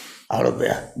 $20,000 out of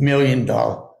their $1 million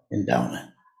endowment.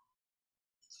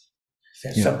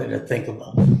 That's something to think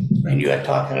about. And you are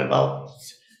talking about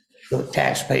the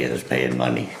taxpayers paying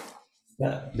money.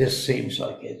 This seems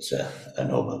like it's a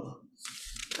no-go.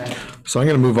 So I'm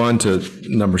going to move on to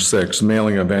number 6,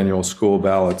 mailing of annual school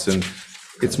ballots. And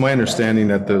it's my understanding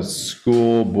that the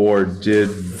school board did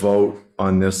vote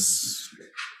on this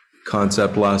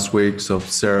concept last week. So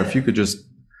Sarah, if you could just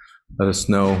let us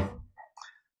know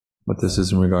what this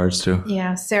is in regards to.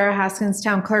 Yeah, Sarah Haskins,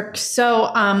 town clerk.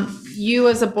 So you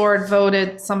as a board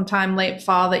voted sometime late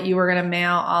fall that you were going to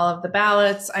mail all of the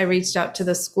ballots. I reached out to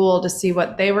the school to see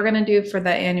what they were going to do for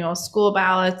the annual school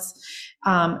ballots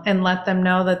and let them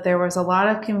know that there was a lot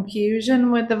of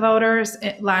confusion with the voters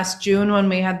last June when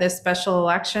we had this special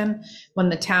election, when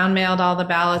the town mailed all the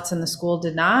ballots and the school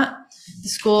did not. The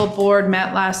school board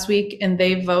met last week and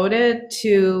they voted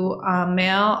to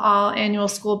mail all annual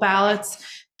school ballots,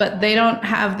 but they don't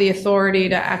have the authority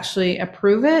to actually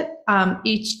approve it.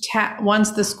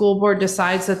 Once the school board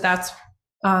decides that that's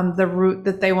the route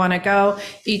that they want to go,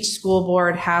 each school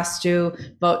board has to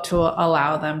vote to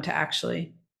allow them to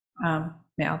actually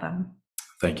mail them.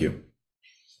 Thank you.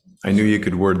 I knew you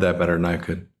could word that better than I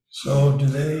could. So do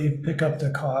they pick up the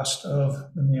cost of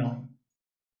the mailing?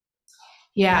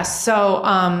 Yeah,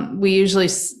 so we usually,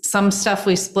 some stuff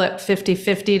we split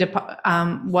 50-50 to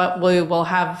what we will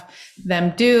have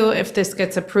them do if this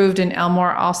gets approved, and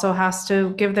Elmore also has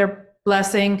to give their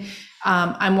blessing.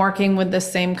 I'm working with the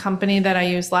same company that I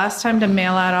used last time to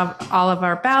mail out all of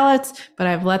our ballots, but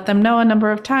I've let them know a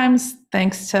number of times,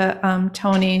 thanks to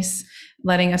Tony's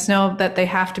letting us know that they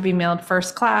have to be mailed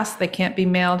first class. They can't be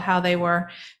mailed how they were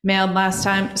mailed last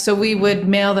time. So we would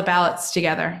mail the ballots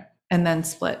together and then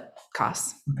split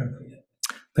costs. Okay.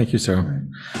 Thank you, Sarah.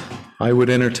 I would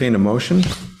entertain a motion.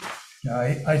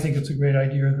 Yeah, I think it's a great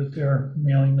idea that they're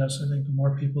mailing this. I think the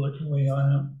more people that can weigh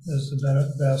on it is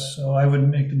the best. So I would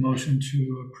make the motion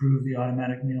to approve the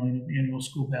automatic mailing of the annual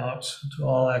school ballots to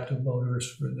all active voters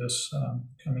for this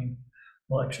coming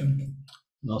election.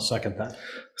 I'll second that.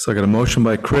 So I got a motion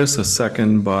by Chris, a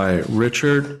second by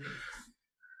Richard.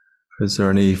 Is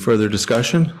there any further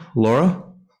discussion? Laura?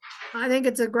 I think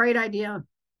it's a great idea.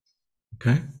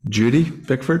 Okay. Judy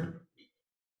Bickford?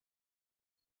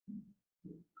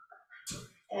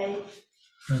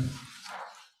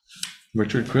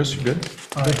 Richard, Chris, you good?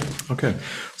 Aye. Okay.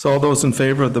 So all those in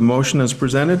favor of the motion as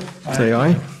presented, say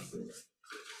aye.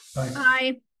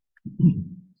 Aye.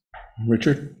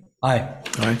 Richard? Aye.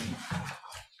 Aye.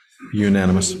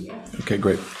 Unanimous. Okay,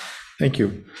 great. Thank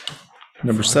you.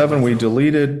 Number 7, we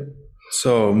deleted.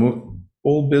 So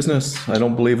old business. I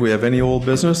don't believe we have any old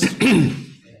business.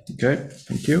 Okay,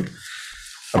 thank you.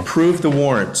 Approve the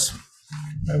warrants.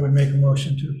 I would make a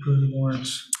motion to approve the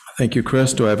warrants. Thank you,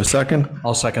 Chris. Do I have a second?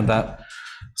 I'll second that.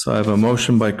 So I have a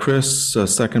motion by Chris, a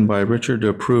second by Richard to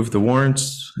approve the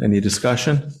warrants. Any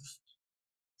discussion?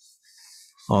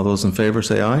 All those in favor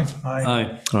say aye. Aye.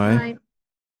 Aye. Aye.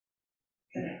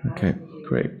 Aye. Okay,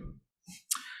 great.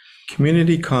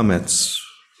 Community comments.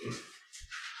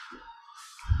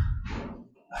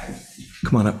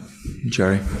 Come on up,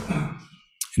 Jerry.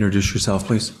 Introduce yourself,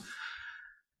 please.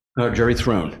 Jerry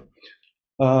Throne.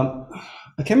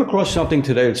 I came across something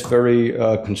today that's very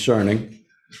concerning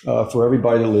for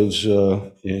everybody that lives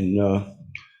in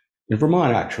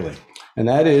Vermont, actually. And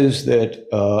that is that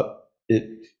it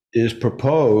is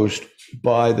proposed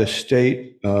by the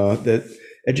state that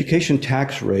education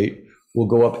tax rate will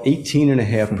go up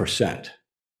 18.5%.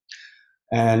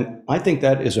 And I think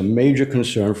that is a major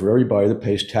concern for everybody that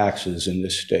pays taxes in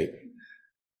this state.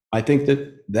 I think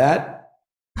that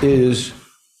is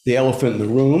the elephant in the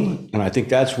room, and I think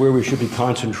that's where we should be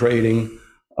concentrating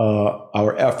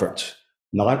our efforts,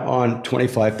 not on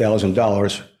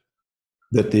 $25,000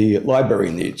 that the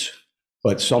library needs,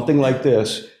 but something like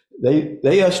this.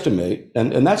 They estimate,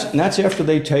 and that's after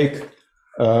they take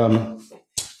 $30,000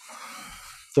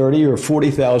 or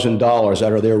 $40,000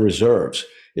 out of their reserves.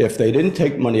 If they didn't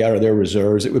take money out of their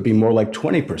reserves, it would be more like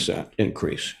 20%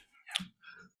 increase.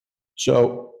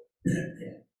 So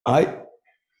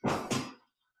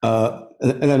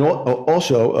and then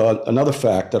also another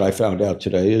fact that I found out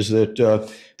today is that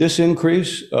this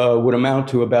increase would amount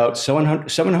to about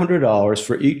 $700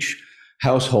 for each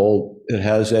household that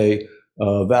has a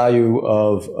value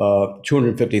of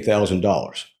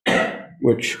 $250,000,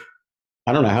 which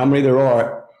I don't know how many there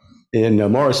are in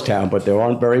Morristown, but there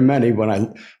aren't very many.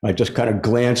 When I just kind of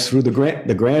glance through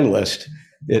the grand list,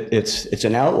 it's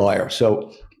an outlier.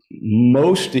 So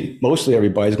mostly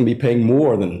everybody's going to be paying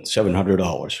more than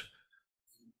 $700.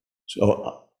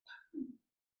 So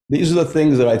these are the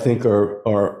things that I think are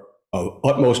of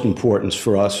utmost importance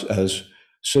for us as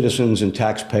citizens and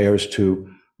taxpayers to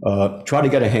try to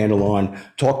get a handle on,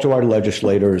 talk to our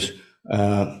legislators,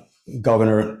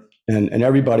 governor, and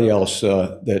everybody else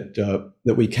that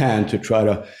we can to try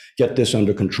to get this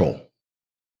under control.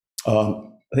 I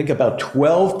think about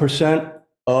 12%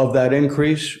 of that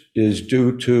increase is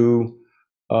due to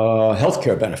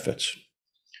healthcare benefits.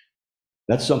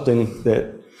 That's something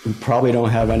that we probably don't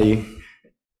have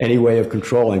any way of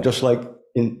controlling. Just like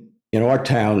in our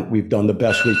town, we've done the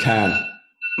best we can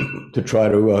to try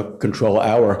to control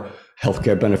our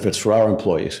healthcare benefits for our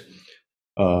employees.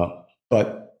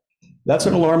 But that's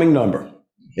an alarming number.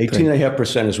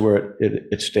 18.5% is where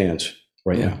it stands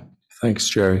right now. Thanks,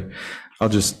 Jerry. I'll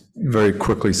just very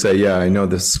quickly say, yeah, I know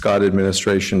the Scott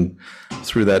administration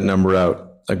threw that number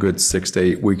out a good 6 to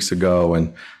 8 weeks ago,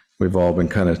 and we've all been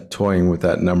kind of toying with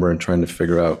that number and trying to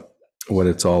figure out what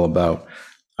it's all about.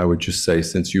 I would just say,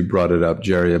 since you brought it up,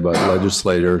 Jerry, about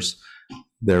legislators,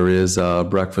 there is a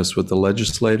breakfast with the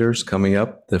legislators coming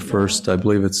up. The first, I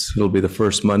believe it'll be the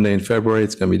first Monday in February.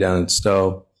 It's going to be down in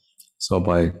Stowe. So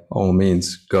by all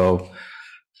means, go.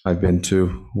 I've been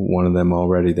to one of them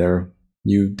already there.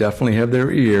 You definitely have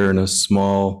their ear in a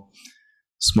small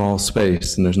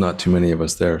space, and there's not too many of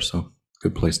us there, so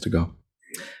good place to go.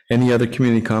 Any other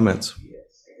community comments?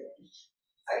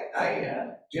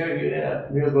 Jerry, you had a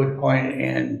real good point,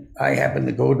 and I happened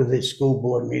to go to the school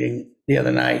board meeting the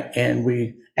other night, and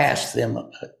we asked them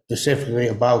specifically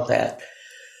about that.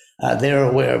 They're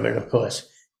aware of it, of course.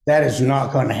 That is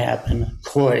not going to happen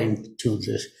according to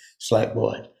the select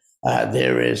board.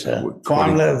 There is a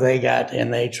formula they got,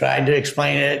 and they tried to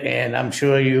explain it, and I'm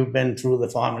sure you've been through the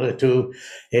formula too.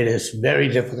 It is very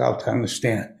difficult to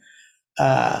understand.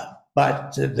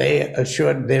 But they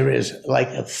assured there is like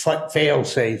a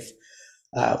fail-safe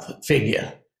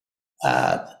figure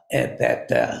that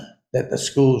the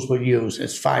schools would use.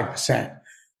 It's 5%.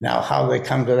 Now, how they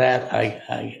come to that,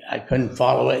 I couldn't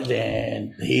follow it,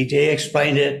 and he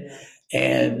explained it,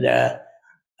 and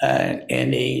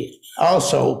he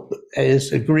also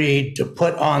has agreed to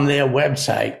put on their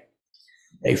website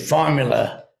a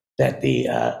formula that the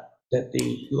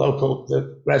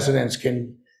residents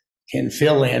can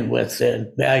fill in with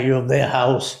the value of their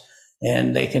house,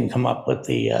 and they can come up with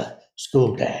the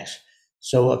school tax.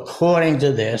 So according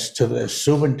to this, to the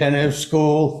superintendent of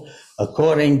school,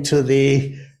 according to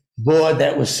the board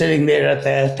that was sitting there at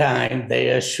that time, they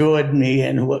assured me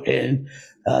and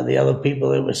the other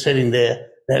people that were sitting there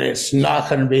that it's not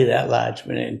going to be that large of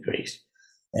an increase.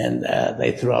 And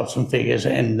they threw out some figures,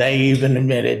 and they even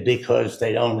admitted, because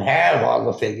they don't have all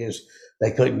the figures,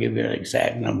 they couldn't give you an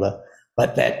exact number.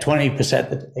 But that 20%,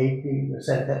 that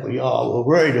 18% that we all were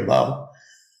worried about,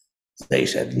 they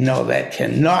said, no, that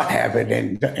cannot happen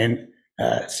and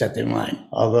set in line.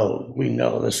 Although we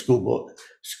know the school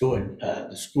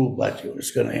budget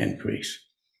is going to increase.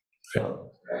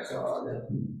 So That's all I do.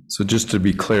 So just to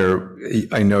be clear,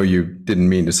 I know you didn't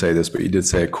mean to say this, but you did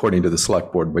say according to the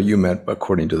select board, but you meant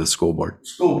according to the school board.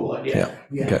 School board, yeah.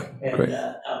 Okay, And, great.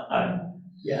 yeah,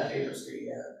 it was the,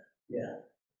 yeah.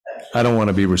 I don't want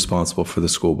to be responsible for the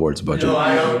school board's budget. No,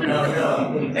 I don't,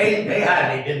 no. They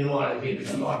hardly didn't want to be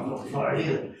responsible for it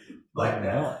either. But,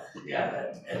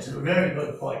 yeah, that's a very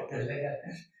good point, because they got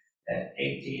that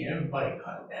ATM bike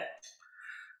on that.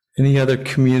 Any other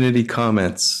community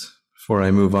comments before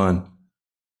I move on?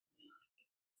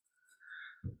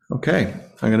 Okay,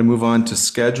 I'm going to move on to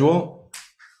schedule.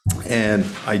 And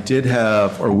I did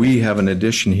have, or we have an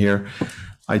addition here.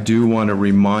 I do want to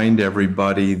remind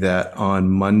everybody that on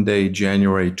Monday,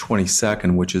 January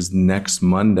 22nd, which is next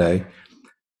Monday,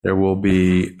 there will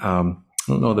be, I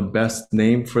don't know the best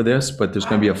name for this, but there's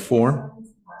going to be a forum.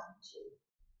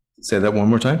 Say that one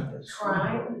more time.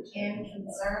 Crime and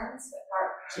Concerns,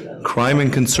 Part 2. Crime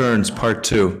and Concerns, Part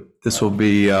 2. This will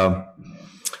be at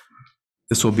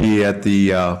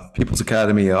the People's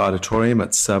Academy Auditorium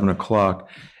at 7 o'clock.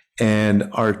 And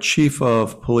our Chief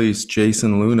of Police,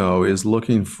 Jason Luno, is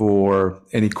looking for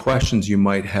any questions you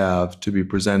might have to be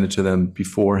presented to them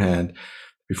beforehand,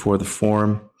 before the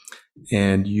forum.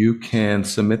 And you can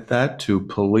submit that to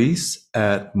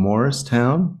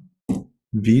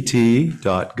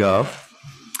police@morristownvt.gov.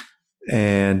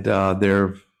 And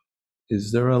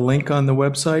is there a link on the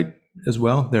website as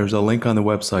well? There's a link on the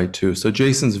website too. So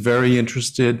Jason's very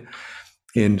interested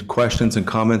in questions and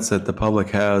comments that the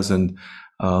public has. And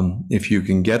if you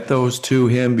can get those to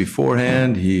him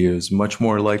beforehand, he is much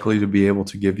more likely to be able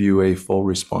to give you a full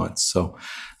response. So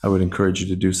I would encourage you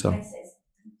to do so.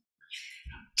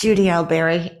 Judy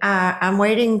Alberry.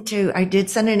 I did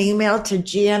send an email to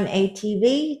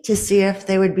GMATV to see if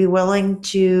they would be willing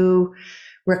to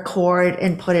record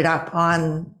and put it up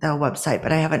on the website,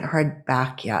 but I haven't heard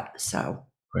back yet, so.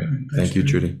 Great. Thank you,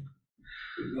 Judy.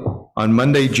 On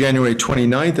Monday, January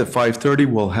 29th at 5:30,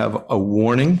 we'll have a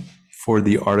warning for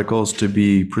the articles to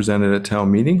be presented at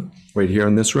town meeting right here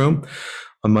in this room.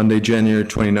 On Monday, January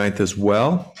 29th as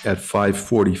well at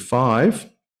 5:45,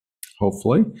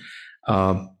 hopefully.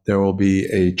 There will be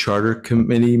a charter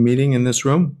committee meeting in this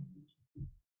room.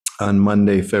 On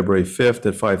Monday, February 5th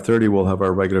at 5:30, we'll have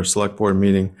our regular select board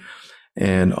meeting.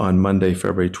 And on Monday,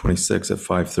 February 26th at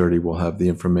 5:30, we'll have the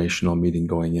informational meeting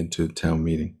going into town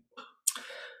meeting.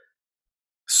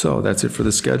 So that's it for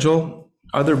the schedule.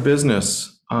 Other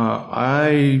business.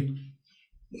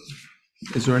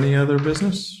 Is there any other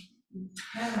business?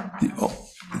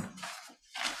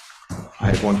 I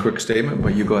have one quick statement,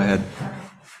 but you go ahead.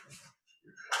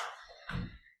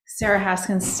 Sarah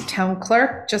Haskins, Town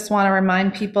Clerk. Just want to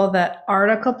remind people that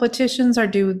article petitions are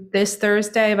due this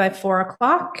Thursday by 4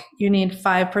 o'clock. You need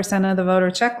 5% of the voter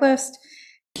checklist.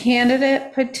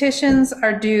 Candidate petitions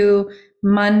are due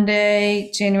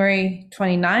Monday, January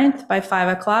 29th by 5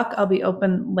 o'clock. I'll be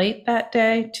open late that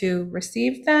day to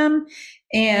receive them.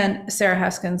 And Sarah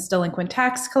Haskins, delinquent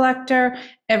tax collector.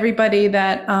 Everybody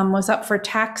that was up for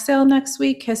tax sale next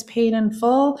week has paid in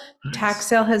full. Nice. Tax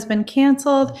sale has been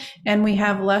canceled, and we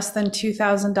have less than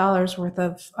 $2,000 worth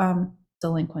of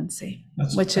delinquency,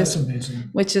 which is amazing.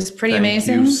 Which is pretty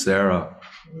amazing. Thank you, Sarah.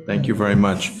 Thank you very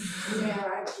much. Yeah,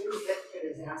 Victor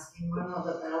is asking when will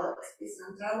the ballots be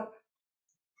sent out?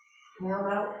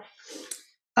 Mailed out?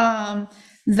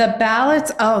 The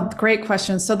ballots, great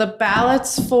question. So the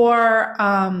ballots for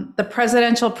the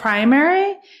presidential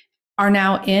primary are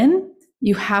now in.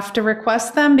 You have to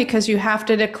request them because you have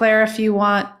to declare if you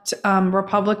want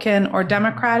Republican or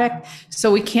Democratic.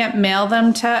 So we can't mail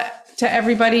them to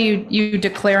everybody. You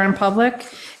declare in public.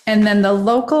 And then the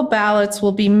local ballots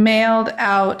will be mailed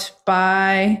out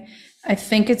by, I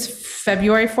think it's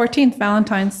February 14th,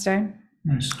 Valentine's Day.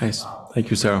 Nice. Thank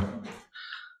you, Sarah.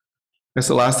 I guess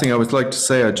the last thing I would like to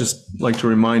say, I'd just like to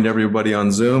remind everybody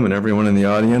on Zoom and everyone in the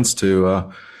audience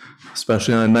to,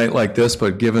 especially on a night like this,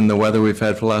 but given the weather we've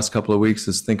had for the last couple of weeks,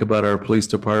 is think about our police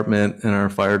department and our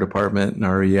fire department and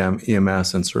our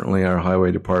EMS and certainly our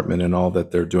highway department and all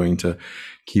that they're doing to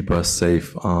keep us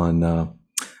safe on the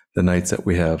nights that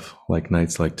we have, like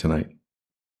nights like tonight.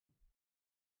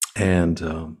 And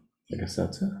I guess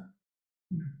that's it.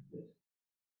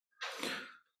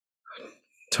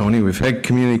 Tony, we've had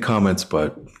community comments,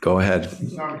 but go ahead.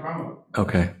 It's not a comment.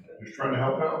 Okay. Just trying to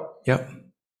help out. Yep.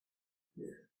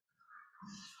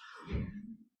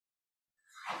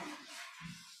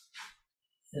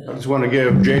 I just want to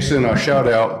give Jason a shout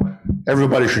out.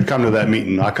 Everybody should come to that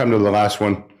meeting. I come to the last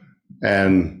one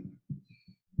and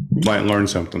you might learn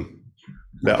something.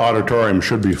 The auditorium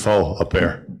should be full up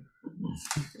there.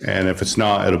 And if it's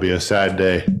not, it'll be a sad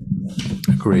day.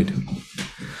 Agreed.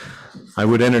 I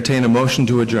would entertain a motion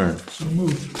to adjourn. So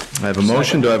moved. I have a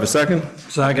motion. Do I have a second?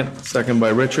 Second. Second by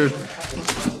Richard.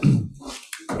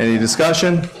 Any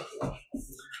discussion?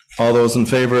 All those in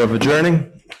favor of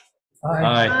adjourning?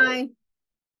 Aye. Bye.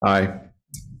 Aye.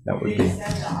 That would be.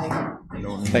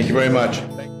 Thank you very much.